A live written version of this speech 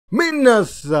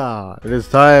Minasa! It is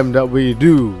time that we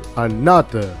do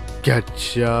another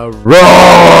Gacha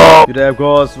roll! Today of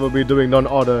course we'll be doing none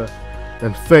other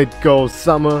than Fate Gold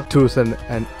Summer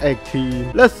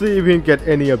 2018. Let's see if we can get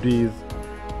any of these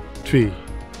 3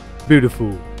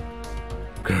 beautiful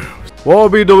girls. What we'll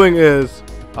be doing is,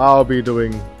 I'll be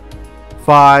doing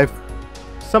 5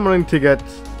 summoning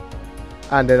tickets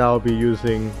and then I'll be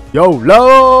using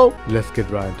YOLO! Let's get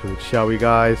right into it, shall we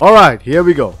guys? Alright, here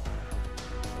we go.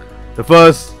 The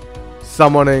first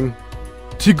summoning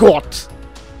ticket.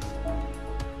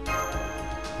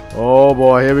 Oh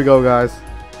boy, here we go guys.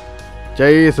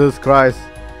 Jesus Christ.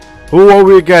 Who will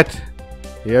we get?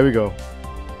 Here we go.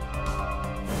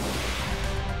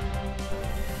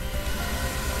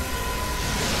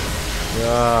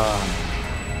 Yeah.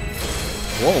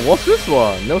 Whoa, what's this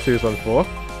one? No serious one before.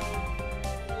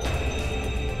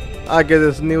 I get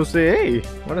this new CA.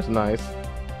 Well, that's nice.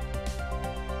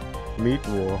 Meat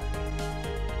War.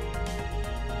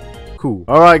 Cool.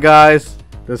 Alright guys,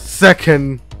 the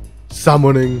second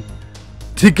summoning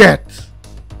ticket.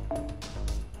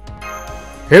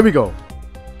 Here we go.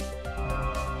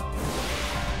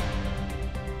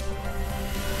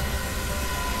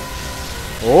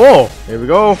 Oh, here we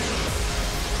go.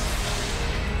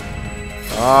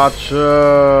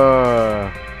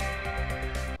 Gotcha.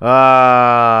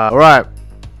 Alright.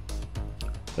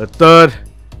 The third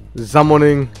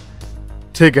summoning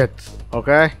ticket.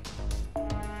 Okay.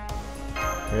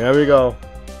 Here we go.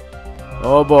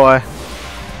 Oh boy.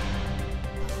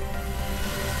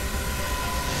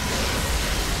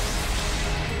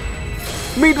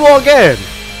 Meat War again!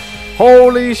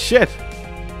 Holy shit!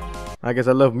 I guess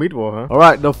I love Meat War, huh?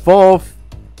 Alright, the fourth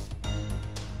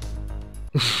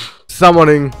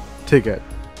summoning ticket.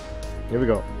 Here we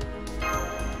go.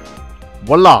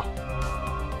 Voila!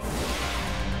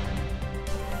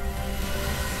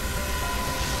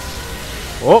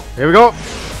 Oh, here we go!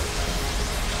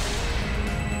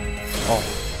 Oh,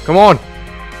 come on!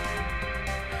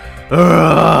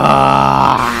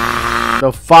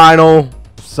 The final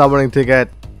summoning ticket.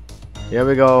 Here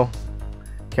we go.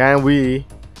 Can we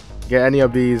get any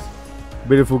of these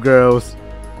beautiful girls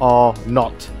or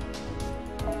not?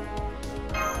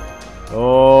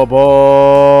 Oh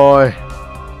boy.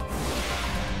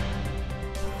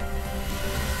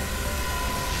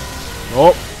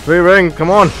 Oh, 3 ring, come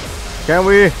on. Can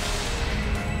we?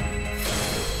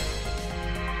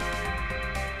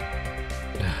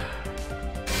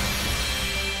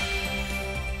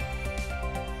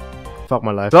 Fuck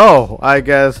my life. So I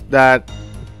guess that's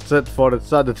it for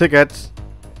the tickets.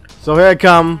 So here I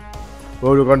come.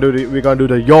 We're gonna do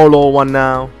the YOLO one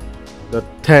now. The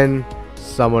 10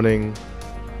 summoning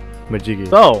Majigi.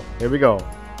 So here we go.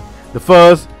 The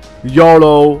first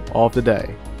YOLO of the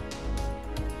day.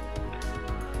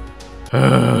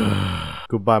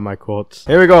 Goodbye my quotes.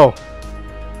 Here we go.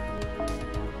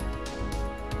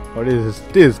 Oh, this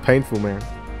is painful, man.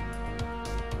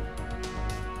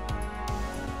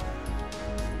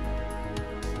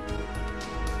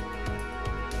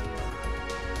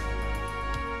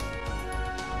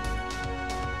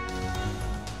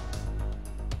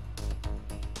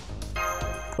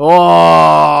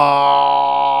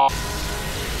 Oh!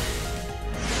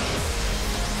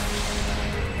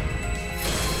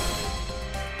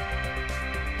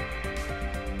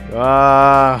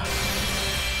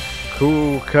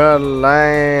 Kuka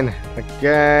Lane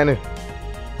again.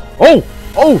 Oh!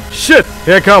 Oh shit!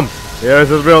 Here it come. Here's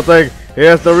the real thing.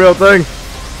 Here's the real thing.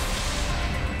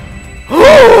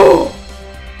 Oh!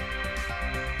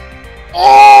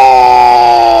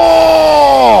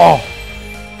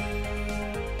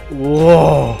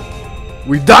 Whoa!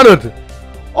 We done it!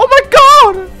 Oh my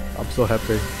god! I'm so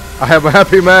happy. I am a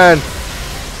happy man.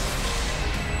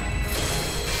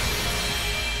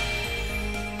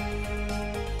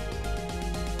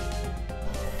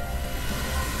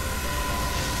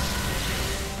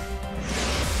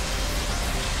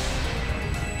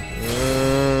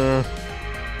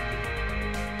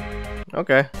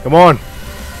 Okay, come on,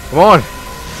 come on.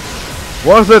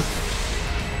 What is it?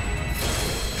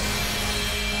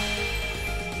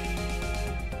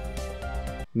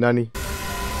 Nani?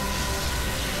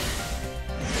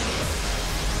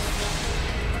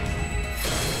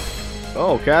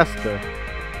 Oh, caster.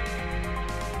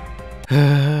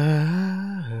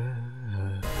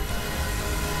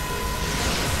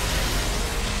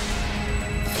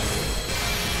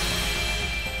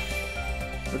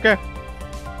 Okay.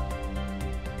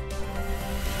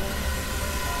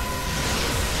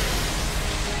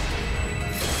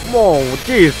 Oh,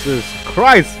 Jesus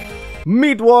Christ!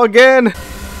 Meat War again!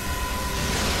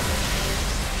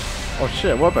 Oh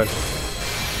shit, what happened?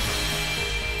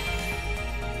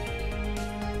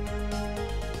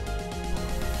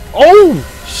 Oh!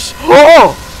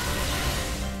 Oh!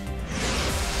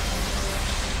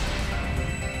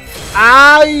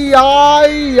 Ay,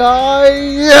 ay,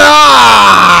 ay,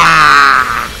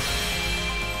 yeah!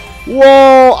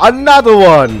 Whoa, another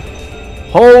one!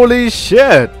 Holy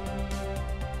shit!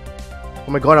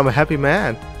 Oh my god, I'm a happy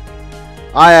man.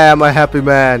 I am a happy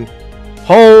man.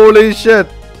 Holy shit!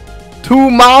 To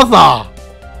Martha!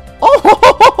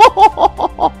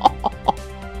 Oh!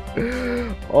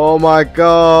 Oh my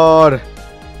god!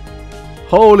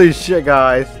 Holy shit,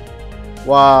 guys!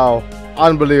 Wow,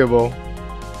 unbelievable!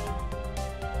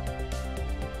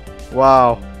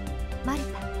 Wow! マル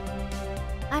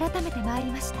タ、改めて参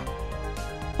りました。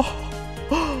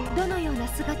どのような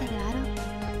姿であろうと、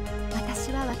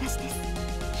私は私です。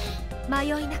迷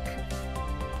いなく、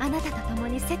あなたと共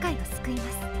に世界を救い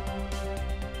ます。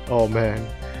Oh man,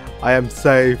 I am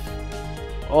safe.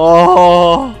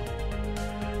 Oh!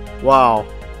 Wow.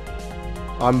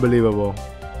 Unbelievable.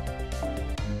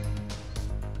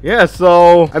 Yeah,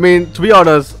 so, I mean, to be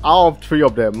honest, out of 3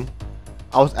 of them,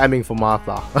 I was aiming for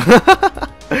Martha.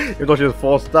 Because she's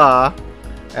 4-star,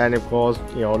 and of course,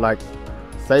 you know, like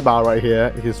Saber right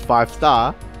here, he's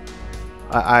 5-star.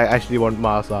 I actually want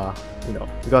Martha, you know,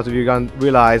 because if you can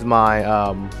realize my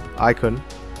icon,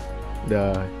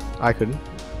 the icon,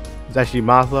 it's actually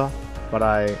Martha, but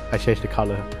I changed the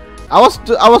color. I was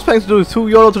planning to do 2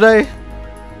 YOLO today,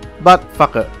 but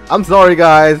fuck it. I'm sorry,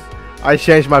 guys. I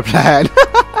changed my plan.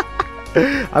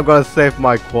 I'm gonna save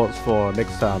my quotes for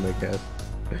next time, I guess.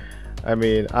 I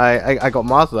mean, I got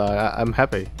Martha. I'm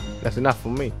happy. That's enough for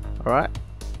me. All right.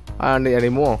 I don't need any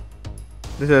more.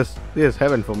 This is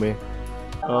heaven for me.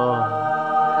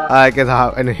 I guess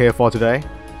I'll end it here for today.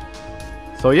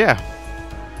 So yeah.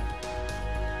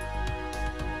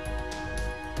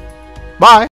 Bye.